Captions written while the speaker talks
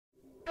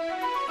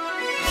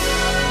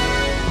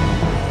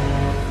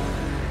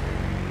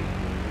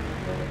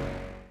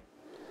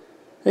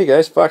Hey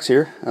guys, Fox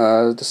here.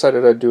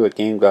 Decided I'd do a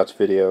Game Gots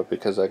video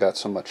because I got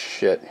so much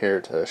shit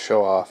here to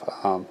show off.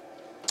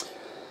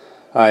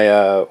 I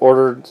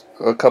ordered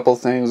a couple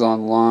things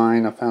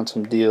online. I found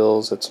some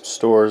deals at some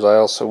stores. I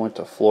also went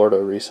to Florida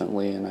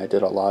recently and I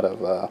did a lot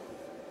of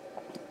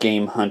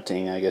game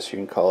hunting, I guess you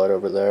can call it,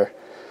 over there.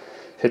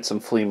 Hit some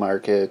flea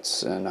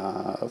markets and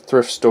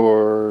thrift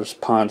stores,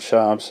 pawn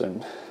shops,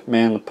 and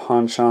man, the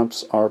pawn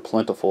shops are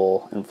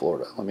plentiful in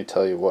Florida, let me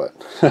tell you what.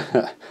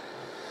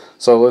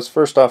 So let's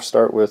first off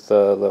start with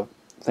the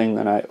thing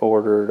that I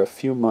ordered a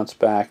few months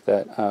back,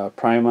 that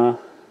Prima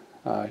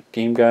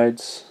Game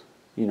Guides.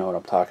 You know what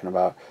I'm talking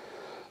about.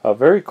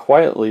 Very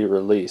quietly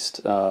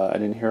released. I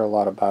didn't hear a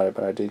lot about it,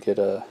 but I did get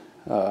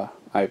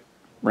I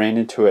ran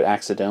into it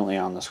accidentally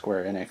on the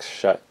Square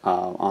Enix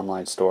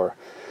online store,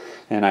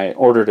 and I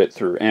ordered it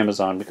through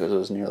Amazon because it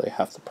was nearly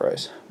half the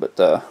price. But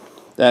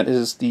that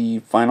is the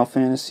Final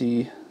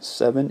Fantasy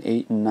 7,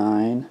 8, and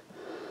 9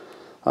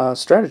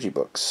 strategy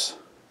books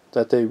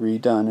that they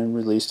redone and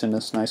released in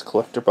this nice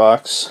collector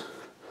box.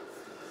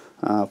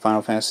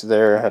 Final Fantasy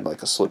there, had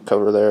like a slip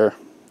cover there.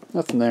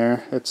 Nothing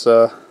there. It's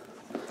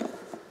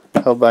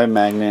held by a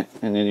magnet,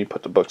 and then you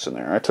put the books in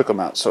there. I took them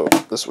out so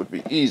this would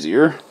be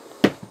easier.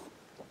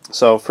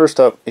 So first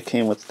up, it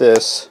came with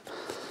this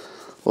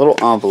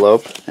little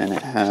envelope, and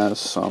it has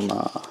some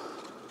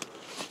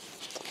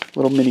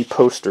little mini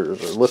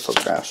posters or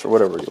lithographs or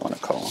whatever you want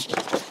to call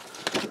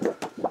them.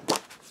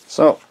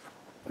 So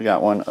we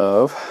got one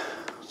of,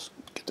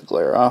 get the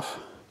glare off,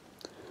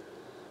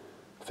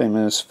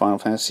 famous Final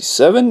Fantasy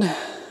 7,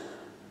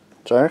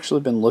 which I've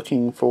actually been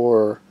looking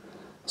for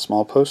a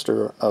small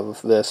poster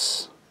of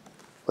this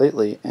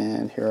lately,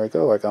 and here I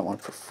go. I got one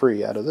for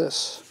free out of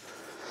this.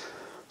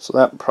 So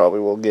that probably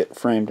will get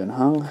framed and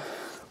hung.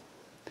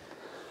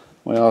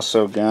 We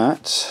also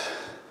got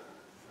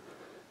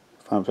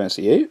Final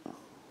Fantasy 8,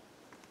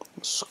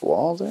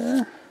 Squall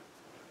there,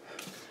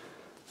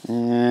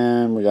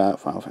 and we got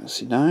Final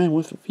Fantasy 9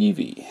 with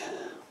Vivi.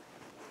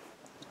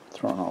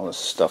 Throwing all this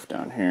stuff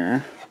down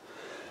here.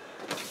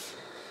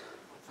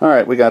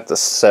 Alright, we got the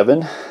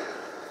 7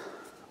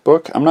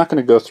 book. I'm not going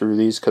to go through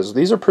these because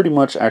these are pretty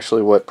much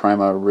actually what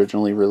Prima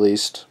originally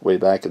released way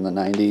back in the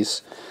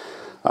 90s.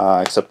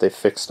 Except they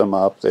fixed them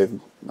up. They've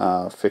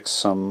fixed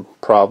some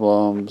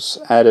problems,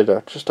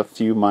 added just a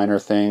few minor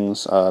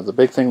things. The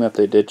big thing that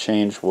they did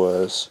change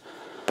was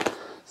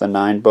the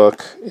 9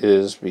 book,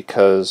 is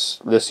because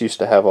this used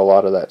to have a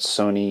lot of that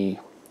Sony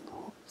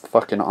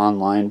fucking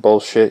online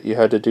bullshit you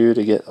had to do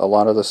to get a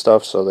lot of the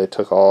stuff, so they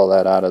took all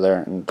that out of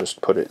there and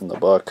just put it in the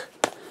book.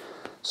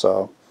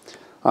 So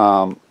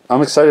I'm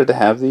excited to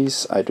have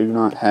these. I do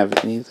not have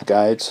any of the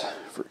guides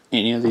for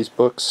any of these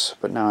books,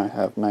 but now I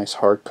have nice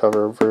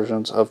hardcover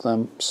versions of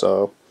them,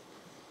 so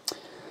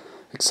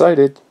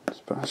excited,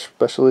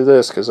 especially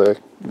this because I've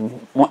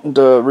been wanting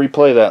to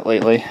replay that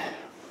lately.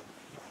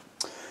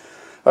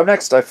 Up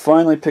next, I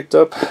finally picked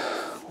up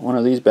one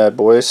of these bad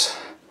boys.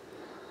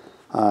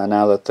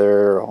 Now that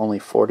they're only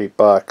 40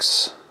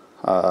 bucks,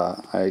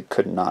 I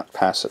could not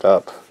pass it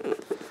up.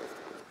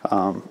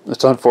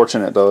 It's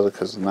unfortunate though,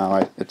 because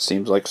now it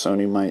seems like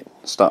Sony might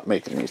stop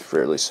making these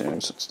fairly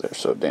soon since they're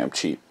so damn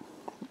cheap.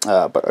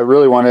 But I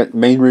really wanted it.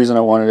 Main reason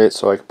I wanted it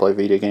so I could play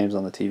video games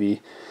on the TV,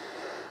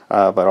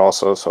 but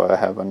also so I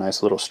have a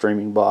nice little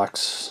streaming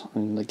box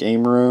in the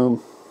game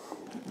room.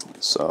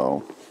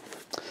 So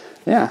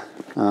yeah,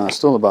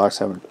 still in the box.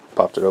 Haven't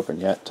popped it open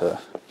yet to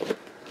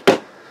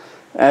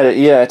add it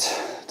yet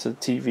to the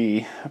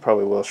TV. I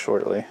probably will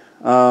shortly.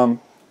 Oh,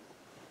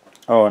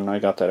 and I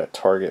got that at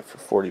Target for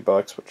 40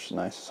 bucks, which is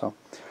nice. So,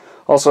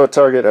 also at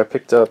Target, I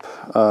picked up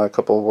a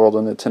couple of World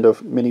of Nintendo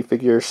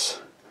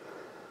minifigures.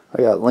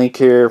 I got Link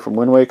here from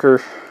Wind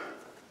Waker.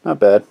 Not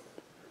bad.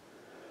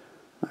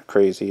 Not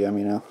crazy. I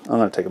mean, I'm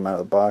going to take them out of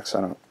the box.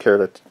 I don't care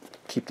to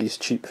keep these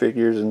cheap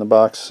figures in the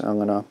box. I'm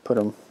going to put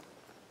them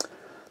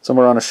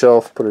somewhere on a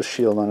shelf, put his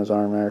shield on his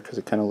arm there, because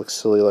it kind of looks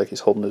silly like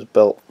he's holding his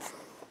belt.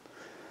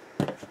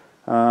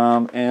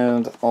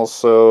 And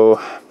also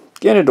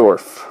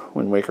Ganondorf,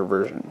 Wind Waker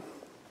version,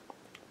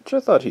 which I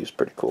thought he was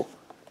pretty cool.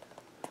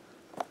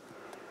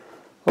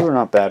 Those are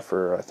not bad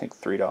for, I think,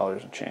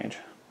 $3 and change.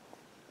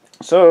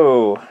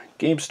 So,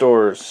 game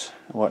stores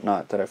and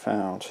whatnot that I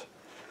found.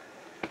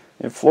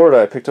 In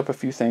Florida, I picked up a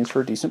few things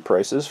for decent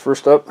prices.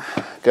 First up,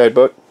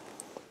 guidebook.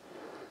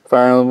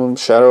 Fire Emblem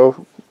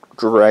Shadow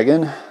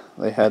Dragon.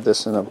 They had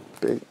this in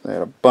they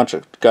had a bunch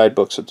of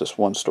guidebooks at this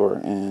one store,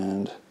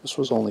 and this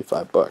was only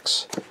 5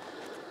 bucks.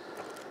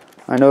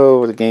 I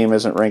know the game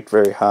isn't ranked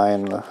very high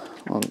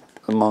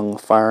among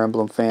Fire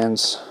Emblem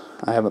fans.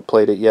 I haven't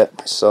played it yet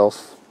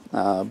myself,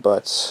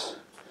 but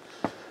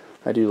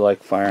I do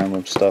like Fire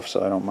Emblem stuff,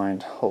 so I don't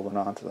mind holding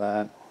on to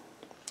that.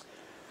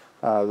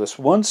 This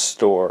one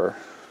store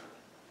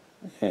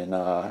in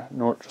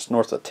just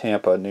north of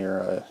Tampa,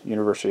 near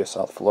University of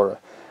South Florida,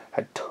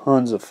 had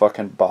tons of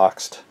fucking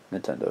boxed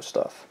Nintendo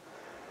stuff.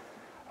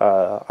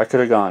 I could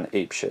have gone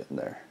apeshit in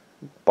there,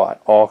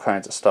 bought all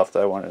kinds of stuff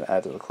that I wanted to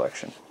add to the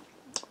collection.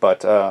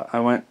 But I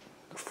went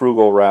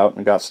frugal route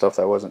and got stuff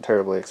that wasn't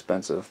terribly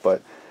expensive,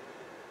 but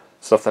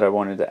stuff that I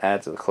wanted to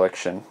add to the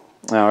collection.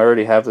 Now I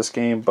already have this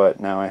game, but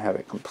now I have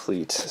it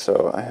complete.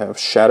 So I have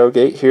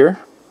Shadowgate here.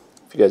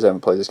 If you guys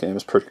haven't played this game,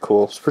 it's pretty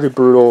cool. It's pretty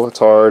brutal. It's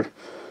hard.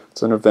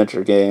 It's an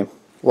adventure game.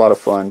 A lot of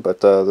fun,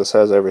 but this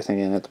has everything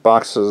in it. The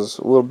box is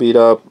a little beat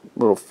up, a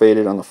little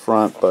faded on the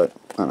front, but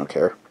I don't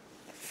care.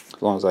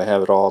 As long as I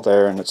have it all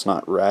there and it's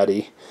not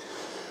ratty.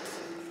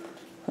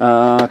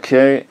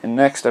 Okay, and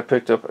next I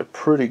picked up a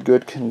pretty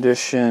good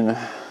condition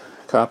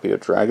copy of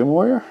Dragon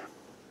Warrior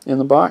in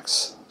the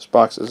box. This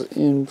box is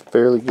in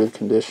fairly good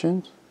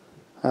condition.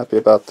 Happy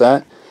about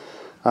that.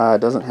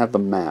 It doesn't have the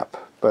map,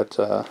 but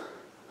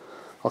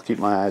I'll keep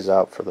my eyes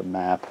out for the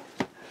map.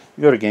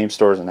 You go to game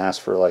stores and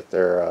ask for like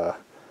their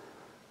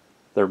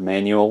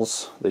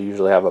manuals. They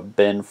usually have a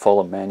bin full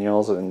of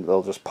manuals, and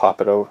they'll just pop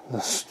it over,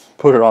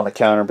 put it on the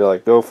counter and be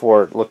like, go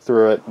for it, look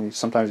through it. And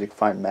sometimes you can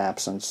find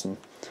maps and some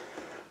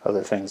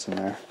other things in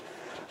there.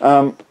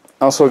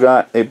 Also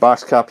got a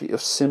box copy of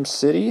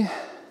SimCity.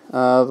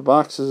 The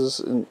box is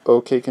in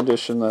okay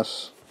condition.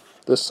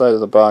 This side of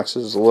the box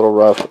is a little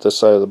rough, but this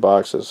side of the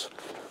box is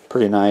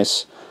pretty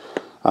nice.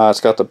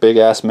 It's got the big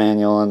ass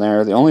manual in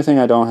there. The only thing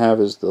I don't have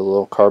is the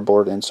little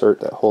cardboard insert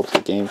that holds the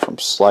game from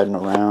sliding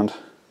around.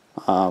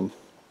 I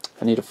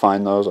need to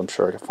find those. I'm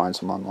sure I can find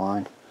some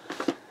online.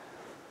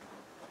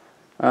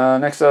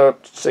 Next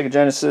up, Sega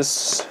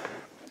Genesis.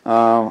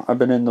 I've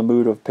been in the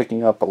mood of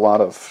picking up a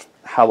lot of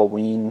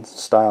Halloween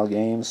style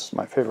games. It's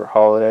my favorite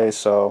holiday,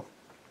 so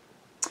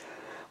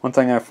one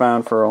thing I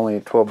found for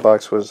only 12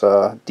 bucks was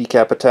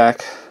Decap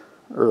Attack,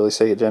 early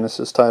Sega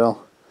Genesis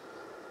title.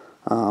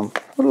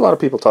 But a lot of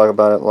people talk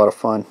about it, a lot of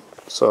fun.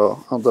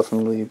 So I'll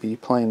definitely be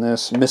playing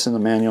this. Missing the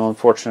manual,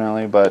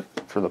 unfortunately, but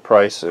for the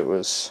price,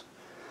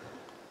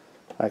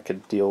 I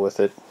could deal with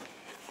it.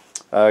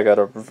 I got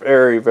a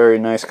very, very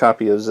nice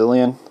copy of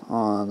Zillion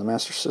on the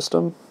Master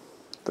System.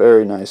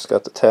 Very nice.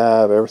 Got the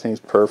tab. Everything's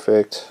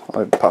perfect.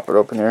 I'll pop it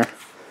open here.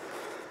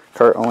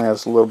 Cart only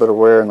has a little bit of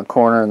wear in the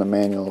corner, and the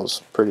manual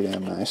is pretty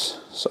damn nice.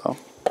 So,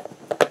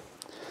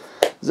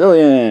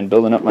 Zillion,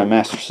 building up my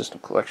Master System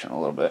collection a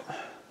little bit.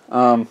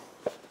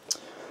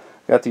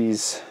 Got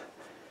these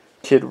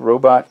Kid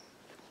Robot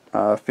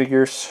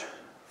figures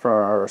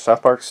for our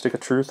South Park Stick of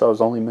Truth. I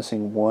was only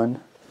missing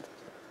one,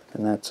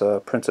 and that's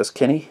Princess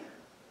Kenny.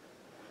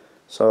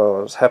 So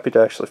I was happy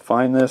to actually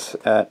find this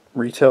at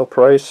retail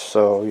price,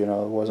 so you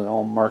know it wasn't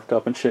all marked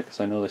up and shit, because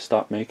I know they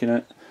stopped making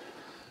it.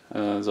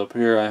 As up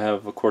here I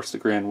have, of course, the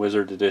Grand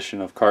Wizard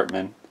edition of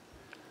Cartman,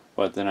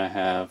 but then I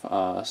have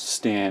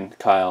Stan,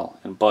 Kyle,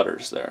 and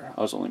Butters there.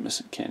 I was only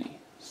missing Kenny,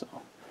 so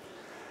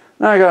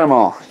now I got them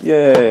all.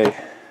 Yay!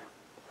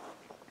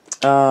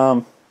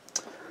 Pawn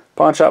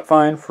shop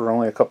find for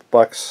only a couple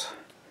bucks.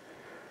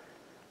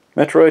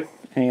 Metroid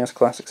NES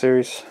Classic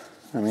Series.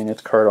 I mean,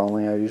 it's card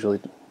only. I usually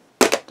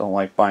don't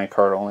like buying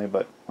card only,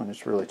 but when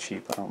it's really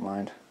cheap, I don't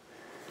mind.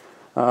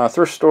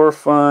 Thrift store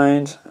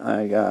find.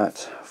 I got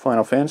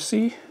Final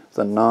Fantasy,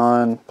 the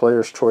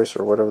non-player's choice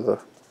or whatever, the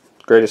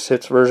greatest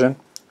hits version,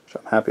 which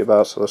I'm happy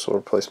about. So this will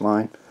replace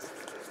mine.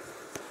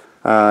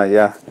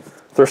 Yeah,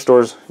 thrift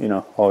stores, you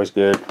know, always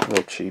good,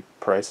 real cheap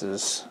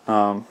prices.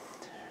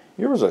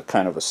 Here was a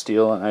kind of a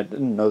steal, and I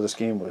didn't know this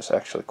game was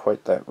actually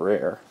quite that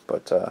rare.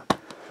 But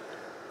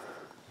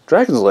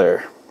Dragon's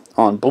Lair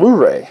on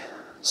Blu-ray.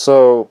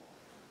 So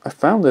I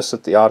found this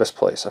at the oddest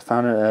place. I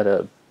found it at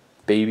a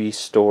baby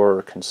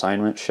store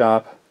consignment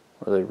shop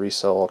where they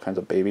resell all kinds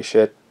of baby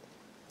shit.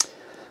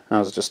 And I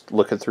was just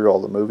looking through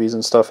all the movies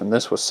and stuff, and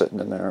this was sitting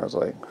in there. I was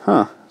like,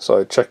 huh. So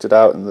I checked it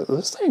out, and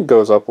this thing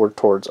goes upward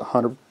towards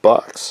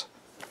 $100,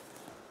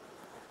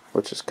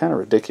 which is kind of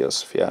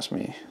ridiculous if you ask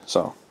me.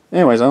 So,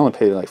 anyways, I only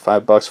paid like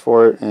 $5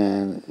 for it,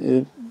 and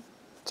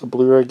it's a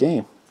Blu-ray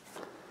game.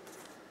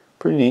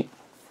 Pretty neat.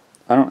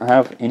 I don't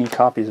have any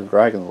copies of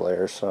Dragon's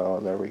Lair, so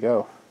there we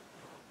go.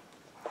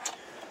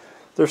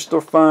 They're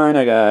still fine.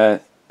 I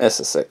got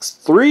SSX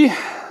 3,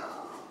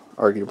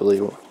 arguably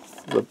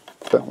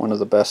one of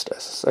the best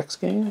SSX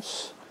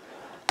games,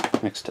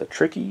 next to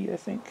Tricky, I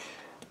think.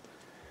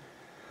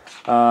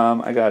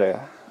 I got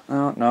a,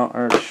 oh no, I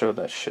already showed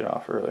that shit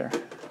off earlier.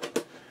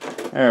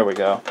 There we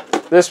go.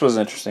 This was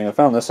interesting. I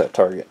found this at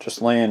Target,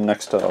 just laying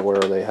next to where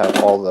they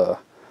have all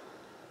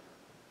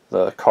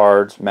the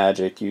cards,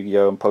 Magic,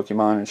 Yu-Gi-Oh, and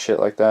Pokemon and shit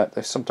like that.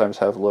 They sometimes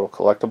have little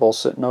collectibles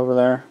sitting over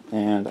there,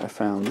 and I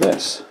found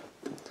this.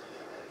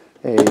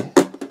 A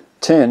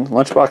tin,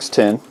 lunchbox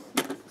tin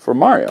for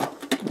Mario,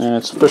 and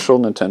it's official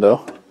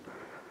Nintendo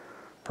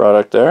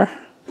product there.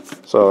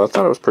 So I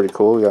thought it was pretty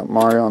cool. We got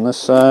Mario on this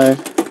side,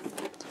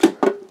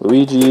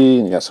 Luigi,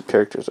 and you got some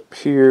characters up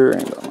here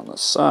and on the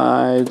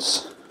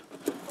sides.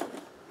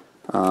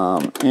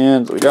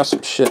 And we got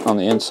some shit on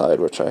the inside,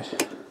 which I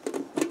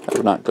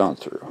have not gone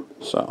through.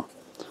 So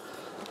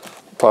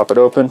pop it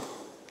open,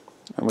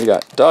 and we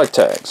got dog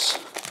tags.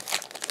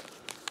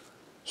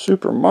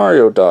 Super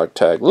Mario dog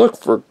tag. Look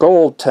for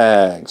gold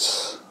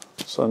tags.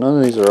 So none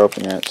of these are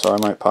open yet, so I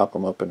might pop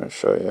them open and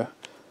show you.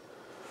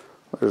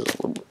 There's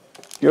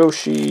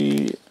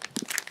Yoshi,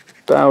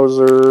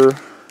 Bowser.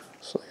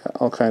 So they got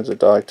all kinds of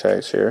dog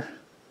tags here.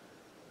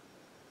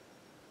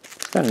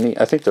 Kind of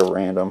neat. I think they're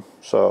random,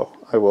 so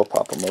I will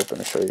pop them open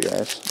to show you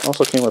guys.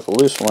 Also came with a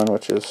loose one,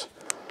 which is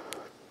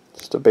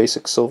just a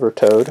basic silver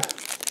toad.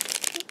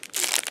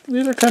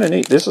 These are kind of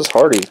neat. This is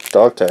hardy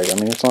dog tag. I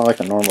mean, it's not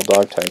like a normal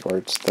dog tag where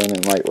it's thin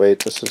and lightweight.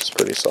 This is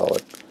pretty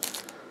solid.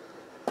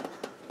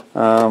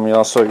 We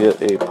also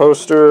get a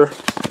poster,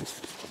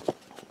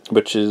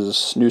 which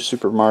is New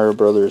Super Mario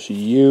Brothers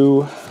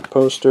U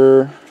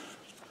poster.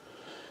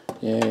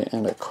 Yay,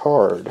 and a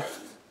card.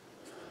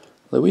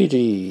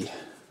 Luigi.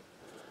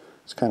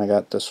 It's kind of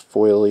got this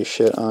foily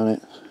shit on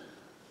it.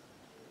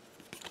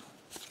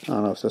 I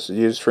don't know if this is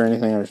used for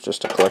anything or it's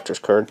just a collector's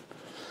card.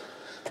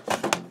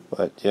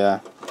 But yeah.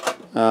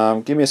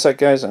 Give me a sec,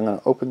 guys. I'm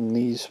going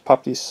to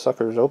pop these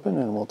suckers open,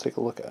 and we'll take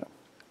a look at them.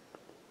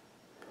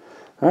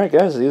 Alright,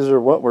 guys, these are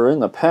what were in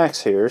the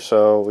packs here.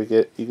 So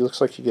it looks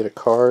like you get a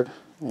card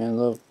and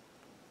the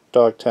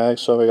dog tag.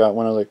 So we got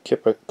one of the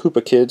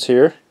Koopa Kids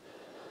here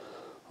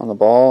on the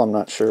ball. I'm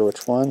not sure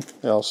which one.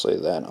 I'll say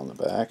that on the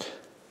back.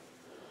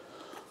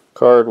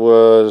 Card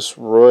was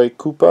Roy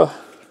Koopa.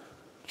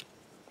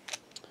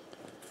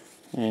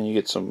 And you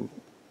get some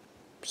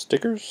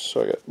stickers.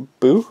 So I got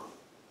Boo.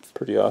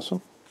 Pretty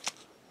awesome.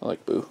 I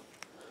like Boo.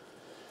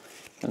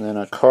 And then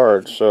a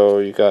card. So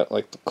you got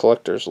like the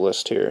collector's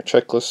list here. A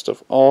checklist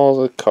of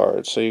all the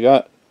cards. So you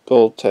got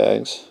gold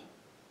tags.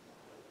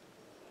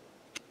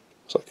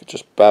 It's like it's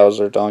just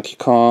Bowser, Donkey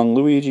Kong,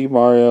 Luigi,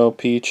 Mario,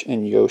 Peach,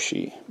 and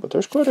Yoshi. But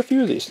there's quite a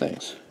few of these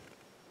things.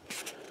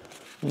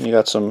 And you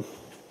got some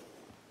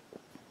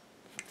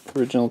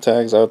original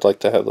tags. I would like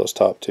to have those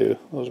top two.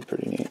 Those are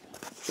pretty neat.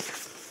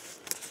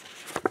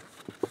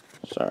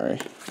 Sorry,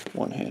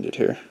 one-handed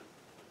here.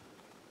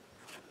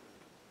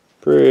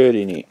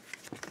 Pretty neat.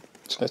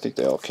 So I think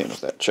they all came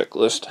with that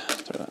checklist.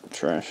 Throw that in the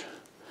trash.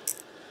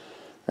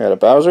 I got a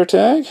Bowser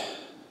tag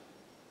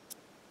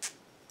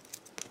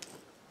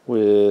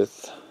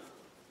with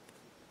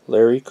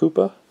Larry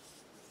Koopa.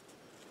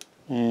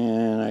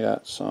 And I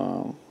got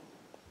some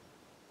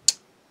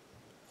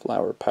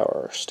Flower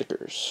Power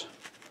stickers.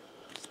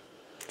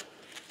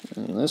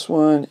 And this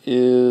one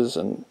is,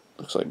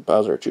 looks like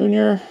Bowser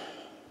Jr.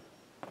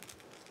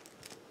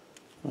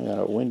 I got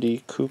a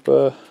Windy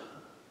Koopa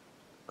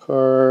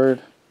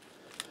card.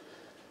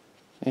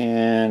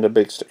 And a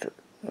big sticker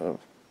of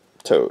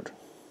Toad.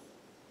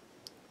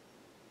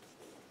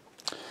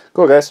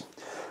 Cool, guys.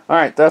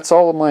 Alright, that's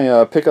all of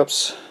my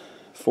pickups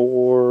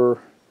for,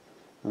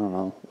 I don't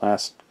know,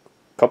 last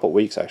couple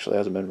weeks actually. It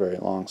hasn't been very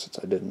long since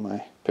I did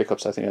my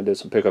pickups. I think I did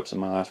some pickups in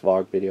my last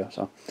vlog video.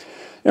 So,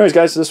 anyways,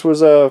 guys, this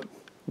was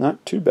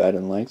not too bad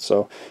in length,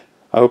 so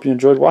I hope you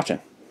enjoyed watching.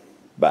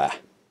 Bye.